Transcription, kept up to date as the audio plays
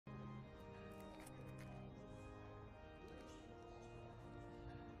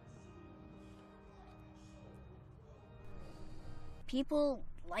People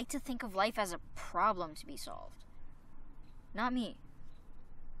like to think of life as a problem to be solved. Not me.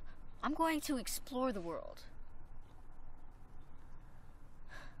 I'm going to explore the world.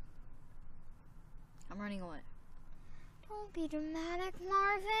 I'm running away. Don't be dramatic,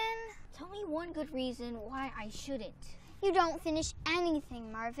 Marvin. Tell me one good reason why I shouldn't. You don't finish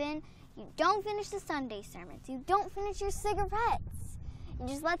anything, Marvin. You don't finish the Sunday sermons. You don't finish your cigarettes. You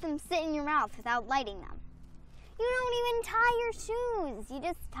just let them sit in your mouth without lighting them. You don't even tie your shoes. You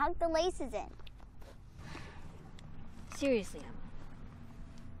just tuck the laces in. Seriously, Emma.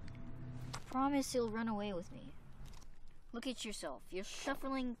 Promise you'll run away with me. Look at yourself. You're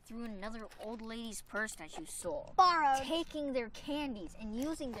shuffling through another old lady's purse that you stole. Borrowed. Taking their candies and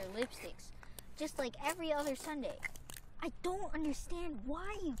using their lipsticks, just like every other Sunday. I don't understand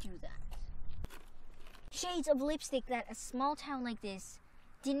why you do that. Shades of lipstick that a small town like this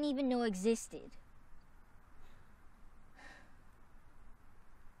didn't even know existed.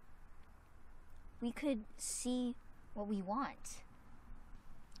 We could see what we want.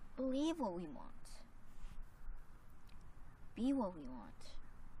 Believe what we want. Be what we want.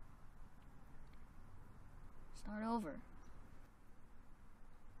 Start over.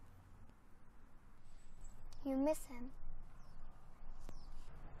 You miss him.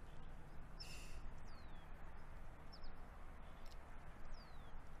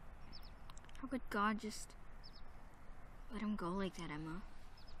 How could God just let him go like that, Emma?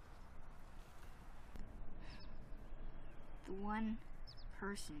 The one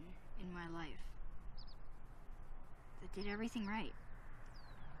person in my life that did everything right.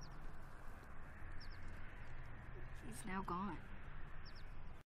 He's now gone.